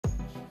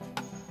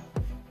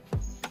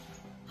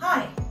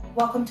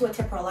Welcome to A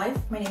Tipora Life.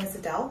 My name is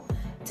Adele.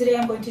 Today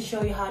I'm going to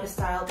show you how to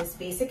style this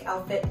basic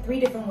outfit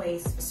 3 different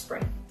ways for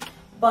spring.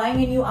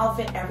 Buying a new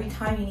outfit every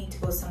time you need to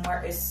go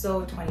somewhere is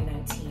so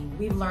 2019.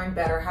 We've learned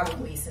better,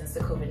 haven't we, since the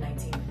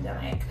COVID-19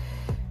 pandemic.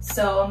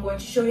 So I'm going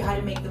to show you how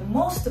to make the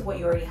most of what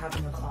you already have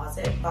in your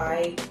closet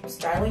by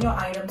styling your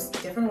items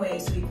different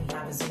ways so you can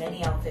have as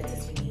many outfits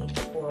as you need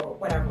for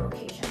whatever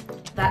occasion.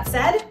 That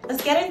said,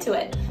 let's get into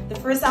it. The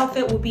first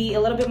outfit will be a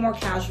little bit more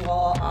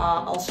casual.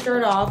 I'll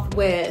start off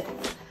with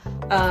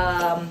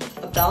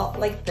a belt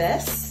like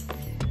this.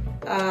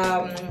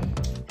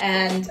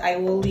 And I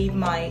will leave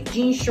my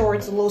jean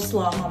shorts a little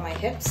slung on my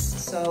hips.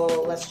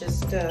 So let's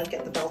just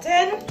get the belt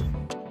in.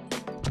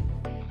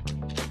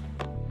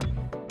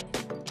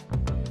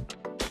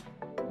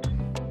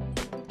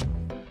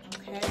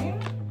 Okay.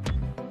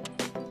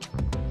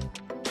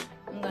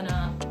 I'm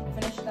gonna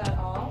finish that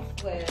off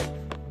with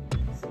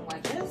some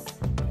wedges.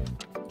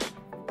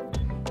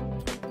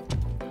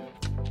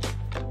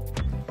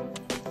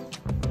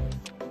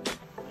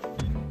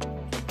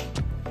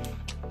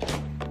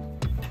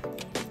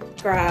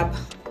 Grab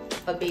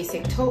a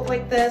basic tote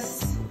like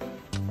this,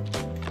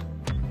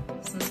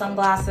 some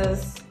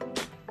sunglasses,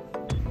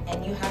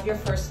 and you have your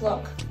first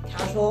look.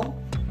 Casual,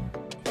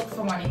 look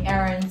for running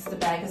errands. The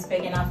bag is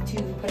big enough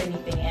to put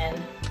anything in,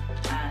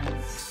 and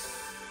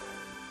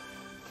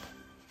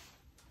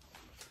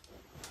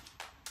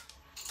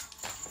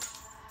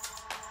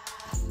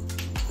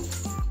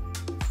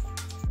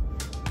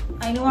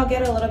I know I'll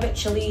get a little bit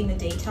chilly in the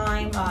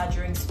daytime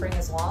during spring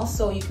as well,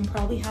 so you can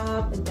probably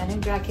have a denim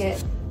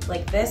jacket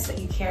like this that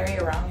you carry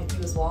around with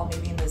you as well,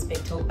 maybe in this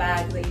big tote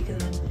bag that you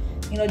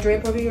can,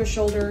 drape over your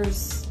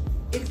shoulders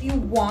if you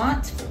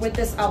want with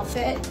this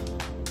outfit.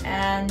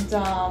 And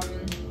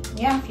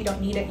yeah, if you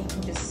don't need it, you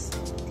can just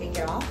take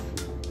it off,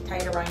 tie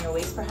it around your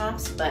waist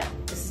perhaps, but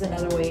this is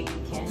another way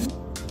you can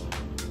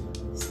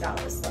style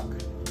this look.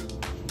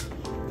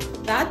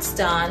 That's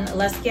done.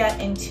 Let's get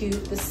into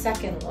the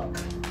second look,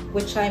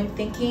 which I'm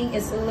thinking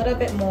is a little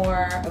bit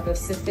more of a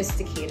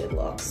sophisticated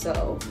look.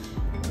 So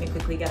let me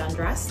quickly get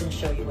undressed and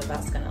show you what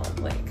that's gonna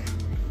look like.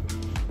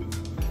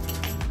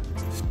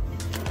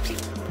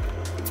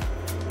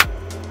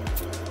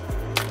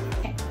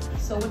 Okay,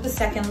 so with the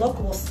second look,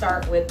 we'll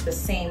start with the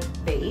same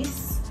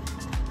base.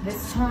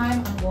 This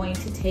time I'm going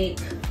to take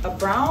a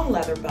brown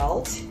leather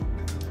belt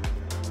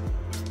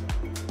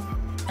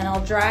and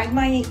I'll drag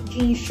my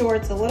jean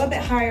shorts a little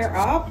bit higher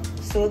up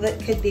so that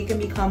they can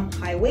become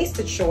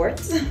high-waisted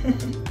shorts.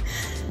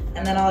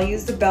 And then I'll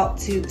use the belt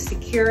to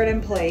secure it in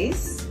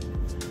place.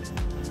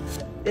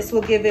 This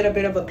will give it a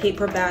bit of a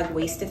paper bag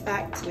waist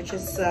effect, which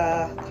is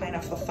kind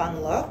of a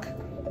fun look.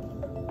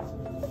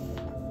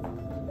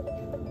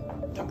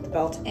 Tuck the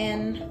belt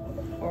in,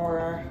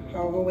 or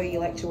however way you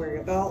like to wear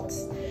your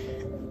belts.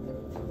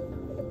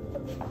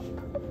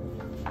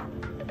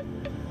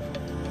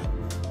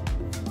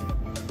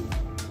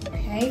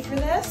 Okay, for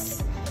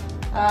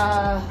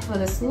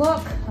this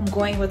look, I'm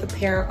going with a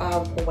pair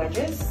of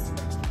wedges.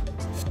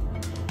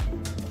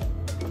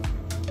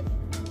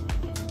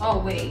 Oh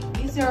wait,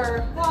 these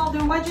are, well,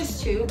 they're wedges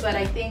too, but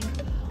I think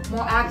more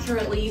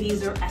accurately,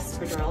 these are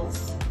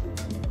espadrilles.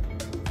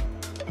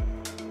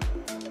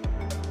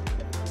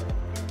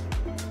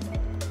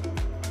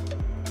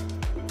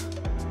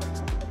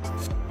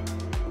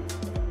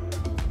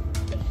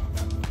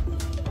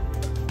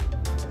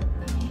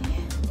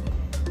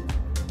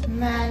 And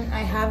then I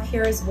have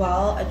here as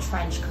well a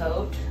trench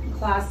coat,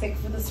 classic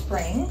for the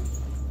spring.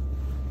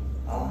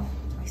 Oh,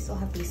 I still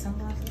have these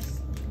sunglasses.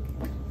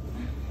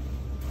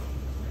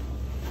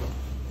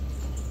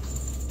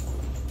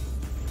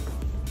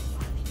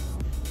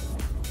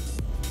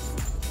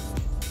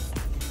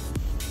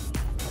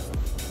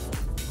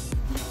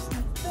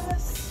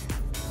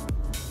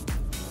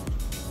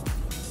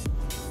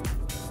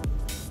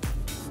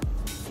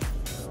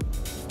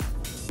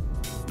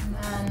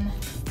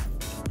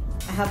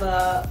 I have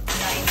a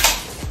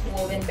nice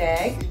woven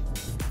bag,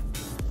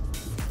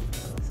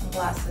 some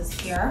glasses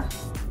here,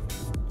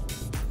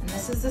 and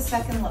this is the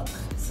second look.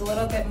 It's a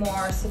little bit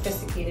more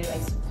sophisticated, I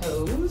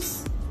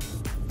suppose,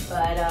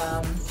 but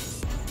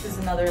this is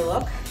another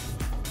look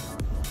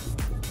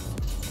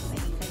that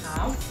you can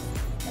have.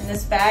 In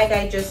this bag,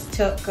 I just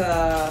took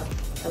a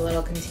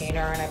little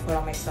container and I put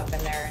all my stuff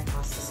in there and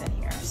tossed this in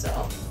here. So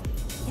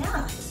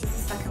yeah, this is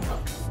the second look.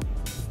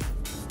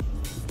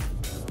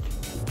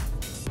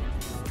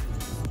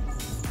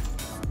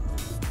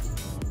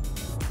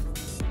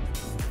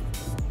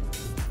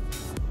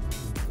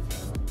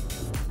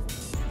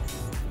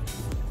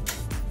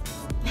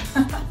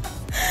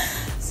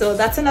 So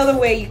that's another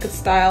way you could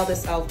style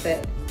this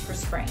outfit for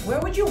spring. Where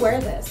would you wear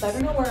this? I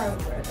don't know where I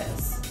would wear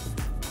this.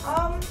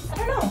 I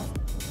don't know.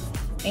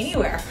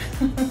 Anywhere.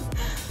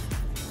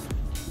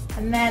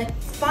 And then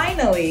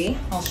finally,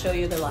 I'll show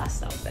you the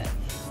last outfit.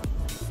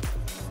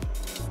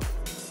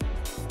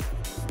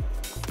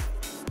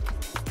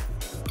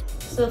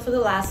 So for the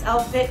last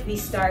outfit, we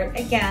start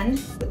again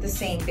with the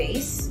same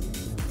base,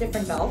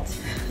 different belt.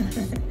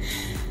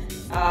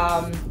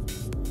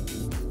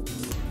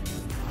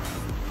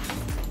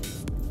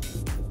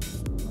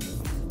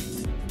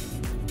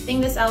 I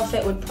think this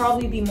outfit would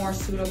probably be more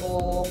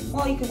suitable.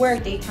 Well, you could wear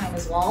it daytime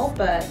as well,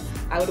 but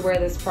I would wear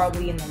this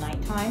probably in the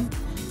nighttime.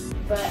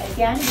 But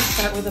again, we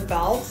start with a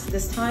belt.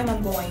 This time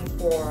I'm going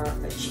for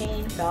a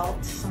chain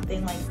belt,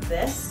 something like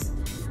this.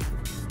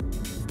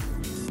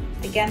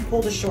 Again,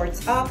 pull the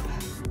shorts up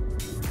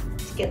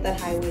to get that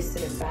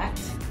high-waisted effect.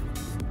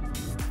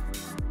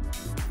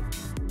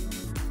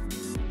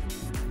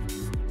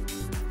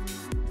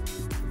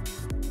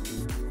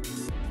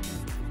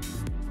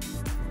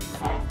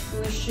 For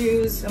the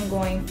shoes, I'm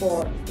going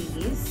for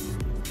these.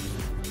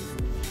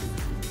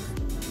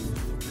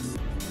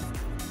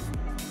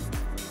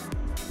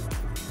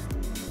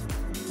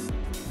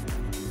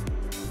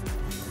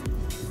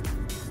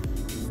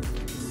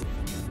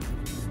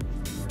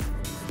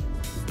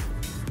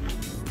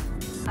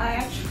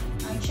 I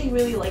actually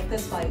really like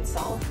this by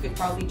itself. You could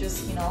probably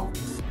just, you know,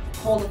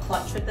 hold a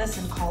clutch with this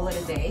and call it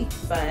a day.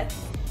 But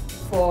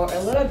for a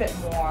little bit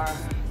more,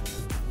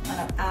 I'm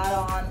gonna add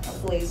on a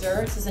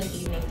blazer. This is an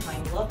evening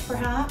time look,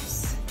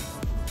 perhaps.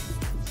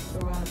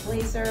 Throw on a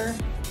blazer,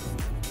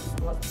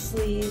 pull up the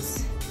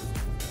sleeves.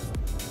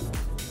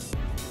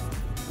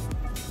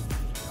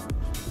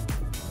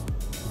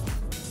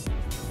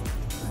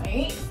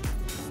 Right,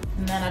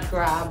 and then I'd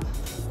grab,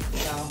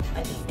 you know,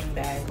 an evening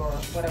bag or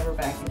whatever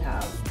bag you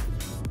have,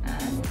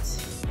 and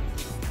this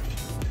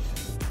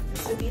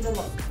would be the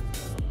look.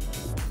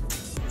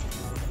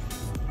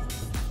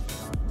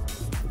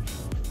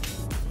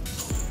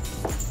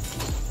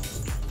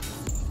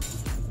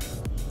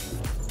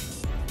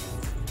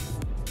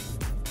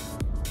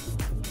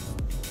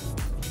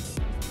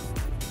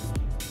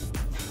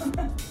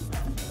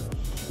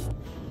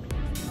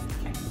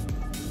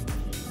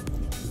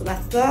 So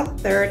that's the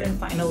third and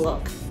final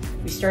look.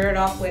 We started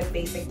off with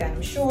basic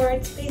denim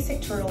shorts,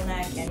 basic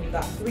turtleneck, and we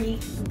got 3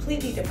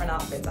 completely different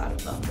outfits out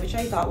of them, which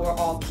I thought were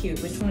all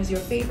cute. Which one was your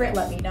favorite?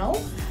 Let me know.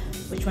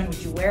 Which one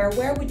would you wear?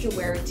 Where would you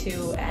wear it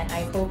to? And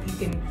I hope you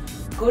can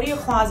go to your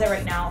closet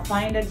right now,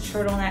 find a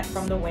turtleneck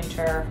from the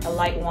winter, a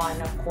light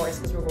one, of course,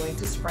 because we're going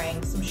to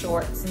spring, some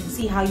shorts, and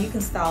see how you can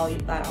style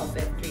that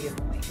outfit 3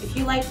 different ways. If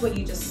you liked what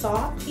you just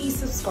saw, please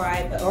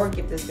subscribe or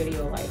give this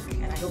video a like,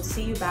 and I hope to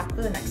see you back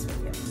for the next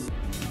video.